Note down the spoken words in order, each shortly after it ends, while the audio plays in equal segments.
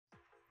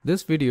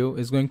This video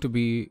is going to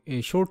be a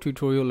short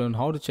tutorial on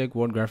how to check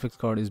what graphics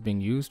card is being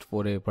used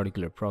for a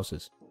particular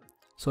process.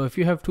 So if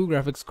you have two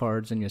graphics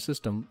cards in your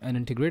system, an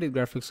integrated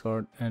graphics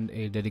card and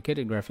a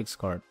dedicated graphics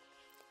card,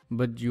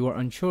 but you are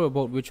unsure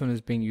about which one is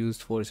being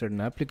used for a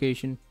certain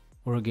application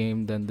or a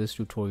game, then this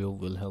tutorial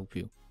will help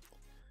you.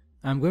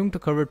 I'm going to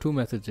cover two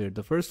methods here.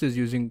 The first is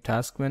using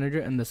Task Manager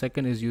and the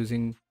second is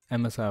using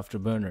MSI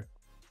Afterburner.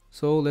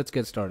 So let's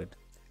get started.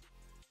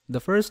 The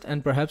first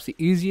and perhaps the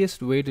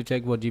easiest way to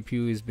check what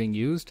GPU is being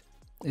used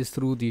is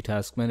through the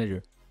Task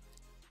Manager.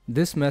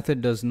 This method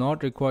does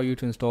not require you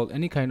to install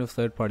any kind of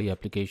third-party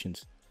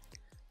applications.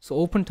 So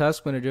open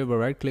Task Manager by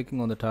right-clicking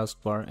on the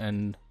taskbar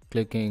and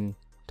clicking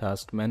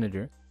Task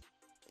Manager.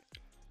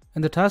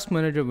 In the Task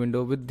Manager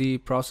window with the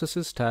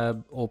Processes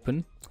tab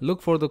open,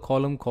 look for the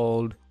column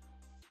called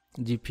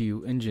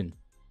GPU Engine.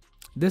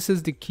 This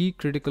is the key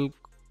critical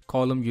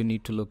column you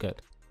need to look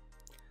at.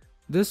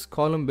 This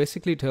column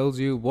basically tells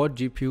you what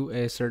GPU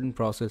a certain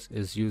process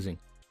is using.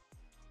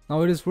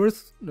 Now it is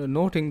worth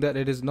noting that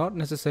it is not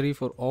necessary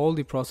for all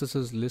the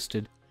processes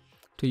listed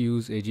to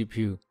use a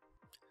GPU.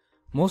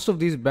 Most of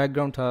these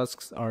background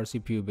tasks are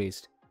CPU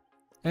based.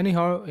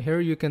 Anyhow, here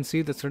you can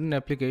see that certain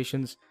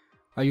applications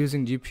are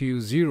using GPU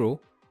 0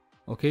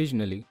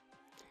 occasionally.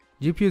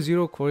 GPU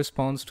 0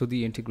 corresponds to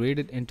the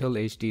integrated Intel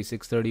HD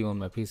 630 on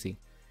my PC.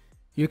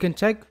 You can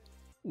check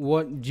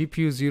what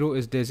GPU 0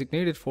 is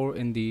designated for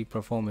in the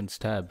Performance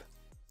tab.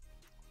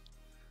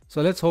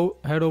 So let's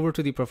head over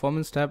to the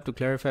Performance tab to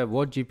clarify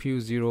what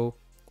GPU 0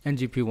 and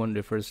GPU 1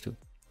 refers to.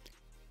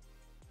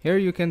 Here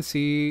you can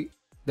see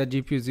that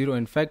GPU 0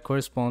 in fact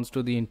corresponds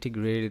to the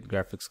integrated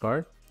graphics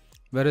card,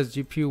 whereas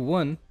GPU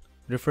 1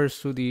 refers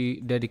to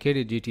the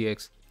dedicated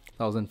GTX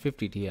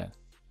 1050 Ti.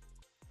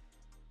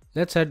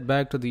 Let's head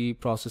back to the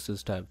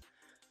Processes tab.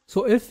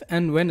 So if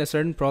and when a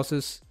certain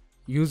process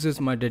uses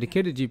my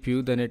dedicated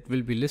GPU, then it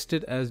will be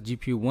listed as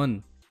GPU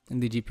 1 in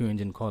the GPU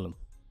Engine column.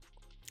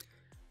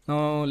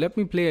 Now let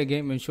me play a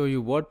game and show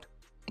you what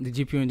the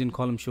GPU Engine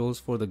column shows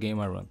for the game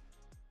I run.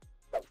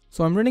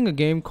 So I'm running a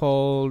game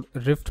called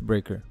Rift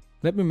Breaker.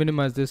 Let me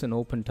minimize this and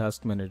open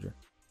Task Manager.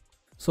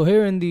 So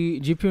here in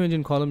the GPU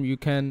Engine column you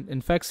can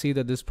in fact see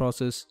that this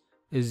process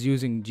is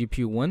using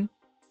GPU 1,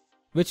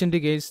 which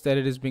indicates that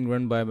it is being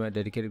run by my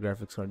dedicated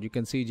graphics card. You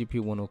can see GPU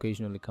 1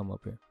 occasionally come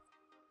up here.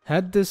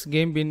 Had this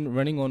game been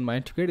running on my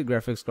integrated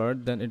graphics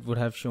card, then it would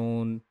have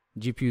shown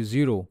GPU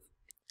 0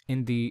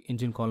 in the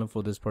engine column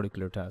for this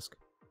particular task.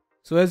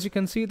 So as you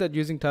can see that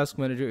using Task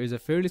Manager is a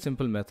fairly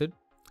simple method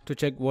to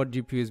check what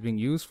GPU is being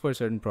used for a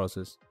certain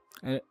process.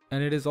 And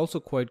it is also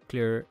quite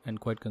clear and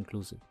quite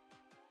conclusive.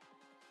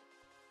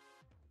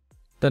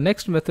 The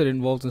next method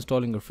involves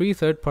installing a free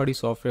third-party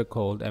software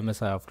called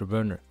MSI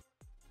Afterburner.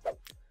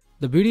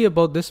 The beauty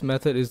about this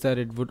method is that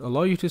it would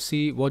allow you to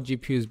see what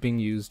GPU is being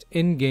used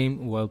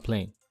in-game while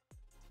playing.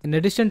 In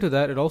addition to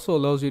that, it also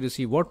allows you to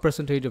see what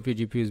percentage of your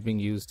GPU is being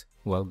used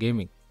while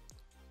gaming.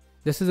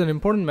 This is an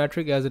important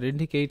metric as it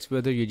indicates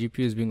whether your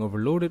GPU is being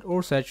overloaded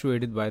or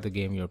saturated by the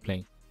game you're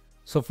playing.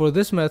 So for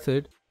this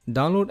method,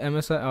 download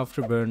MSI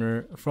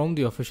Afterburner from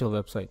the official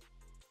website.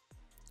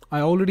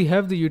 I already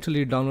have the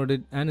utility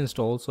downloaded and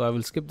installed, so I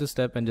will skip this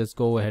step and just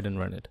go ahead and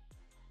run it.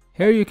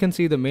 Here you can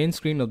see the main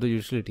screen of the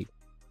utility.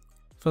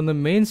 From the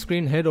main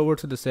screen, head over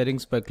to the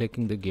settings by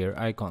clicking the gear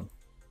icon.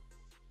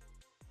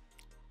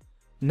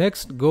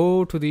 Next,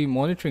 go to the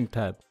Monitoring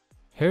tab.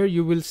 Here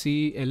you will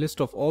see a list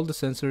of all the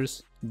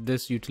sensors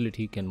this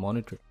utility can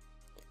monitor.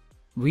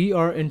 We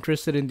are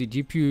interested in the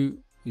GPU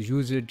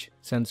usage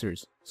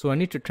sensors, so I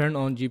need to turn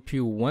on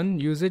GPU 1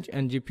 usage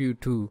and GPU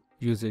 2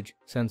 usage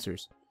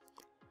sensors.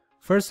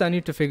 First, I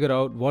need to figure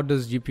out what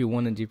does GPU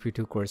 1 and GPU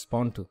 2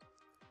 correspond to.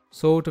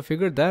 So to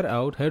figure that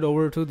out, head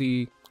over to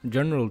the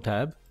General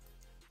tab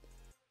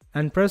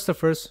and press the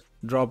first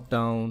drop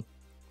down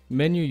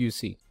menu you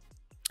see.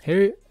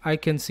 Here I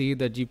can see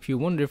that GPU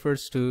 1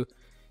 refers to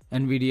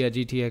nvidia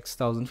GTX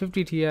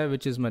 1050 Ti,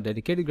 which is my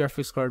dedicated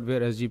graphics card,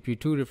 whereas GPU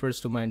 2 refers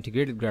to my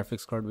integrated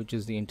graphics card, which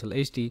is the Intel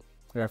HD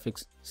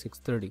Graphics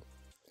 630.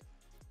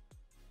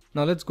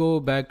 Now let's go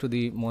back to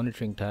the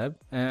Monitoring tab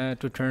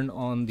to turn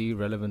on the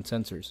relevant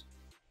sensors.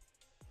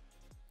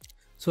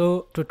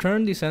 So to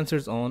turn the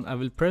sensors on, I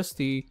will press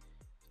the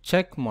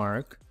check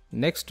mark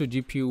next to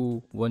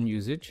GPU 1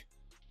 usage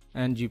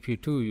and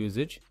GPU 2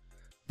 usage.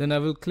 Then I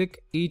will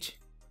click each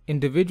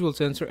individual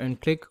sensor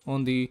and click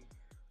on the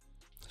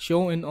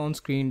Show in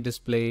on-screen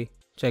display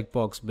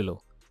checkbox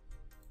below.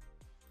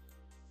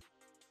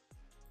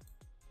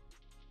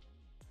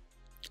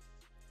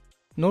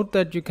 Note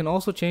that you can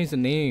also change the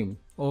name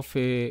of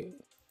a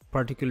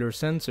particular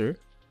sensor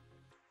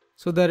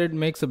so that it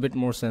makes a bit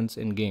more sense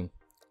in game.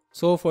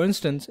 So for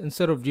instance,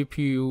 instead of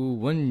GPU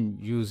 1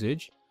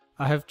 usage,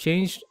 I have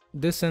changed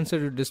this sensor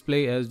to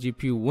display as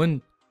GPU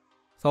 1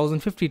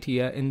 1050 Ti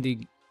in the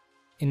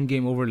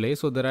in-game overlay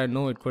so that I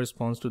know it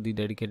corresponds to the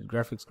dedicated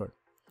graphics card.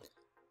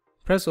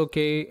 Press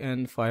OK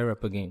and fire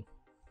up again.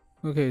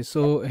 Okay,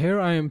 so here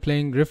I am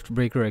playing Rift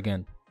Breaker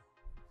again.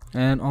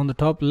 And on the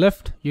top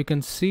left, you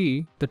can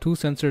see the two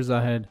sensors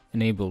I had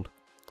enabled.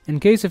 In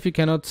case if you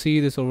cannot see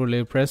this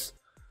overlay, press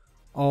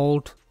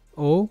Alt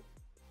O,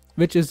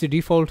 which is the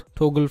default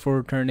toggle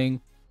for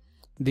turning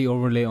the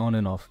overlay on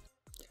and off.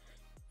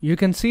 You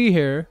can see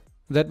here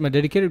that my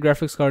dedicated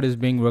graphics card is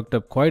being worked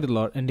up quite a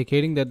lot,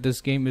 indicating that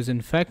this game is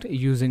in fact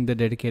using the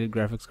dedicated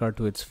graphics card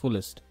to its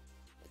fullest.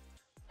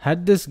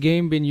 Had this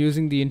game been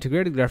using the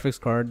integrated graphics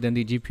card, then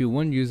the GPU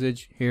 1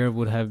 usage here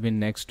would have been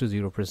next to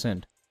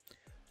 0%.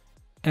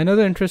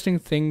 Another interesting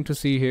thing to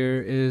see here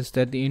is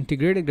that the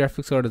integrated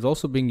graphics card is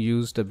also being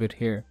used a bit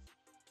here.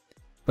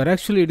 But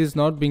actually it is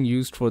not being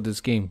used for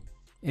this game.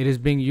 It is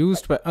being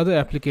used by other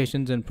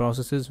applications and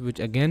processes, which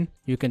again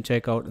you can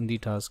check out in the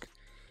task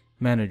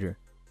manager.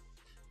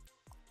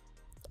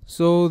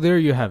 So there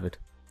you have it.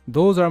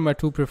 Those are my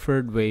two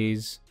preferred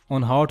ways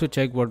on how to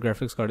check what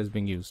graphics card is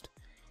being used.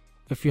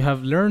 If you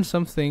have learned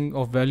something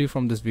of value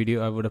from this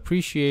video, I would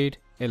appreciate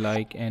a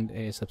like and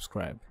a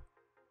subscribe.